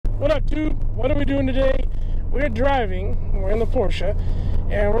What up, dude? What are we doing today? We're driving. We're in the Porsche,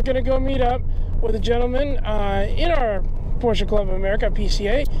 and we're gonna go meet up with a gentleman in our Porsche Club of America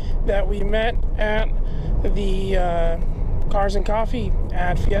 (PCA) that we met at the Cars and Coffee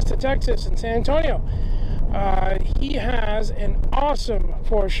at Fiesta, Texas, in San Antonio. He has an awesome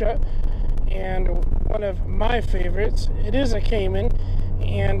Porsche, and one of my favorites. It is a Cayman,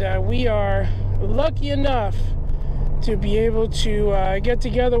 and we are lucky enough to be able to get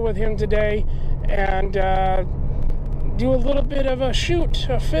together with him today and do a little bit of a shoot,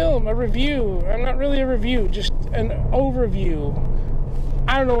 a film, a review. Not really a review, just an overview.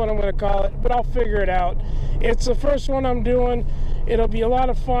 I don't know what I'm going to call it, but I'll figure it out. It's the first one I'm doing. It'll be a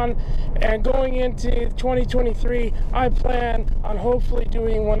lot of fun, and going into 2023, I plan on hopefully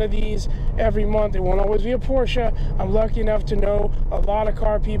doing one of these every month. It won't always be a Porsche. I'm lucky enough to know a lot of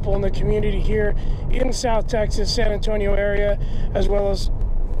car people in the community here in South Texas, San Antonio area, as well as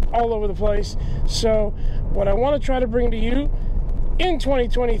all over the place. So what I want to try to bring to you in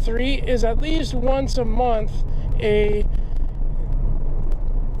 2023 is at least once a month a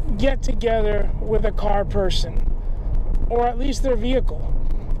get together with a car person, or at least their vehicle,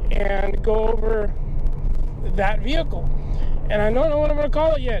 and go over that vehicle. And I don't know what I'm going to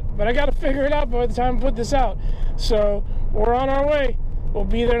call it yet, but I got to figure it out by the time I put this out. So we're on our way. We'll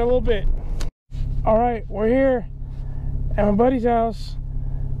be there in a little bit. All right, we're here at my buddy's house,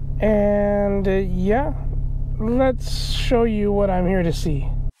 and yeah, let's show you what I'm here to see.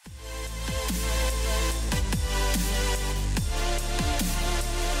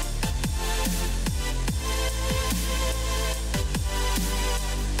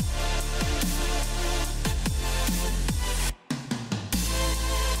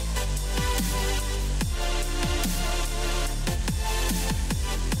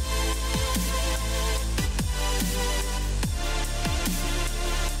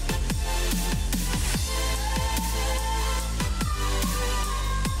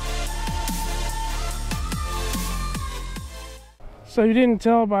 So you didn't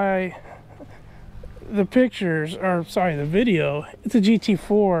tell by the pictures, or sorry, the video, it's a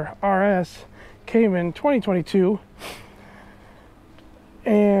GT4 RS Cayman 2022.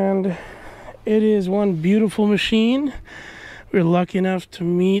 And it is one beautiful machine. We were lucky enough to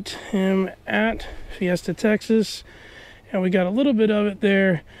meet him at Fiesta, Texas, and we got a little bit of it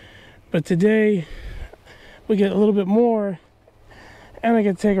there. But today we get a little bit more, and I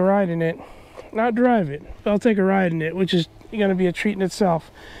get to take a ride in it. Not drive it, but I'll take a ride in it, which is going to be a treat in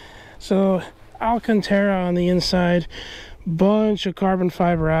itself. So Alcantara on the inside, bunch of carbon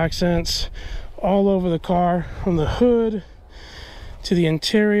fiber accents all over the car, from the hood to the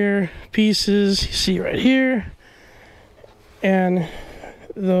interior pieces you see right here, and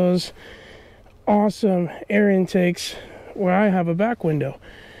those awesome air intakes where I have a back window.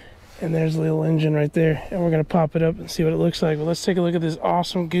 And there's a little engine right there, and we're going to pop it up and see what it looks like. Well, let's take a look at this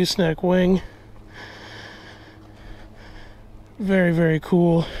awesome gooseneck wing. Very, very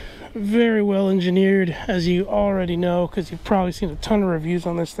cool. Very well engineered, as you already know, because you've probably seen a ton of reviews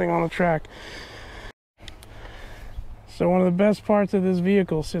on this thing on the track. So one of the best parts of this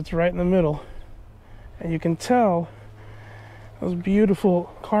vehicle sits right in the middle, and you can tell those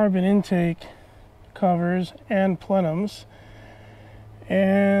beautiful carbon intake covers and plenums,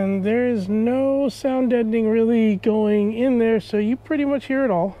 and there is no sound deadening really going in there, so you pretty much hear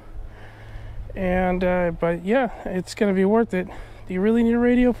it all. And but yeah, it's gonna be worth it. Do you really need a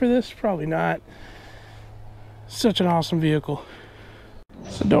radio for this? Probably not. Such an awesome vehicle.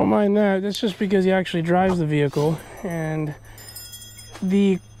 So don't mind that. That's just because he actually drives the vehicle. And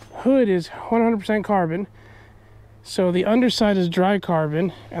the hood is 100% carbon, so the underside is dry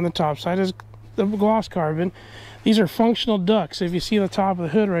carbon and the top side is the gloss carbon. These are functional ducts. If you see the top of the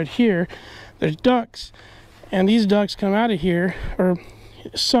hood right here, there's ducts, and these ducts come out of here, or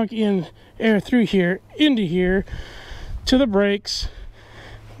suck in air through here into here to the brakes.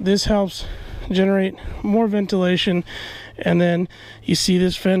 This helps generate more ventilation, and then you see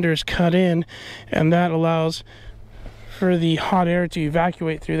this fender is cut in, and that allows for the hot air to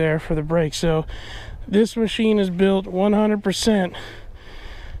evacuate through there for the brakes. So this machine is built 100%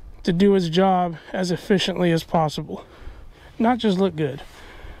 to do its job as efficiently as possible, not just look good.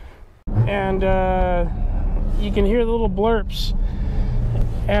 And you can hear the little blurps,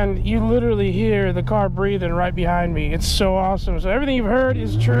 and you literally hear the car breathing right behind me. It's so awesome. So everything you've heard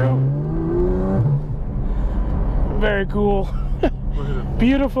is true. Very cool.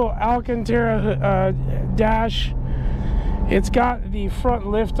 Beautiful Alcantara dash. It's got the front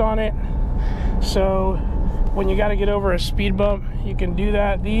lift on it, so when you got to get over a speed bump, you can do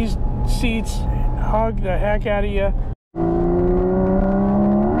that. These seats hug the heck out of you.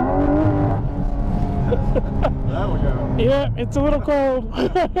 That'll go. Yeah, it's a little cold.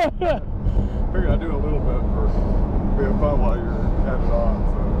 Figured I'd do a little bit for being fun while you're headed on.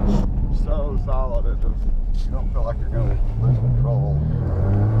 So solid, it just, you don't feel like you're going to lose control.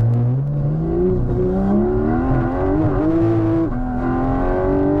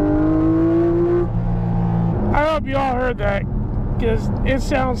 I hope you all heard that, because it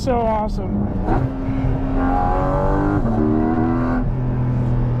sounds so awesome.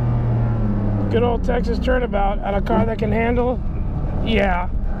 Good old Texas turnabout on a car that can handle. Yeah.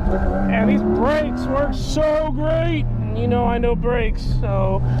 And these brakes work so great. You know I know brakes,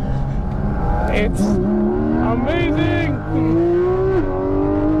 so it's amazing.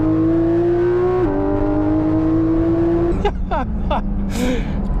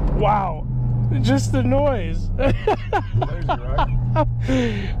 Wow. Just the noise. Crazy, right?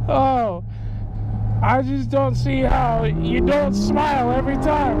 Oh, I just don't see how you don't smile every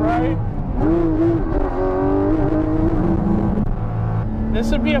time, right?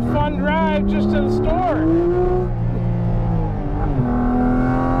 This would be a fun drive just to the store.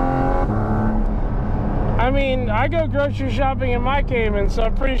 I mean, I go grocery shopping in my Cayman, so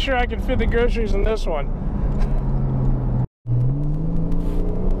I'm pretty sure I can fit the groceries in this one.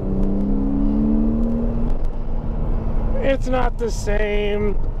 It's not the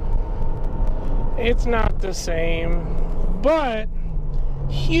same. It's not the same. But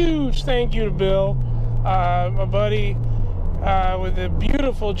huge thank you to Bill, my buddy, with the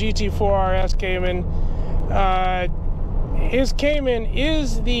beautiful GT4 RS Cayman. His Cayman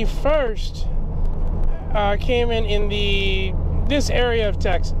is the first Cayman in this area of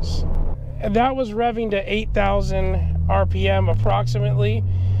Texas. And that was revving to 8,000 RPM approximately.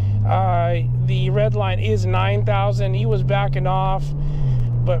 The red line is 9,000. He was backing off,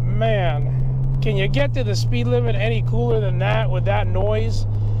 but man, can you get to the speed limit any cooler than that with that noise?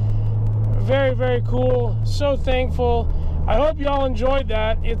 Very, very cool. So thankful. I hope you all enjoyed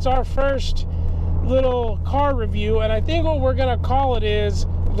that. It's our first little car review, and I think what we're gonna call it is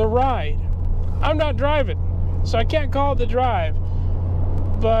the ride. I'm not driving, so I can't call it the drive,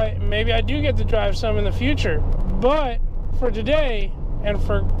 but maybe I do get to drive some in the future. But for today, and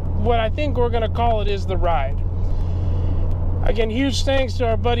for what I think we're gonna call it is the ride. Again, huge thanks to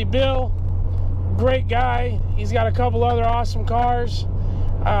our buddy Bill. Great guy. He's got a couple other awesome cars,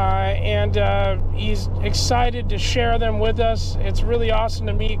 and he's excited to share them with us. It's really awesome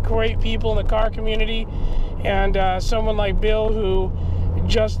to meet great people in the car community, and someone like Bill who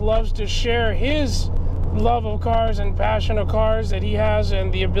just loves to share his love of cars and passion of cars that he has,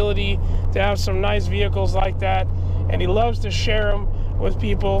 and the ability to have some nice vehicles like that, and he loves to share them with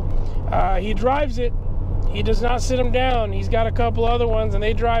people. He drives it. He does not sit them down. He's got a couple other ones, and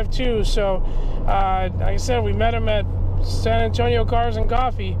they drive too. So like I said, we met him at San Antonio Cars and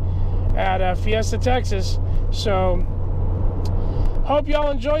Coffee at Fiesta, Texas. So hope y'all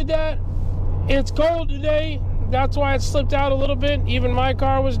enjoyed that. It's cold today. That's why it slipped out a little bit. Even my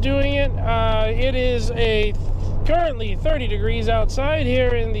car was doing it. It is currently 30 degrees outside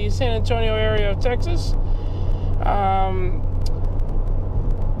here in the San Antonio area of Texas.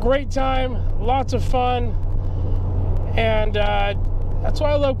 Great time, lots of fun, and that's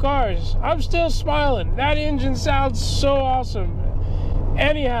why I love cars. I'm still smiling. That engine sounds so awesome.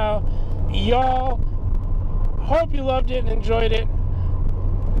 Anyhow, y'all, hope you loved it and enjoyed it.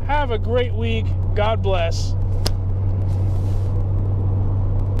 Have a great week. God bless.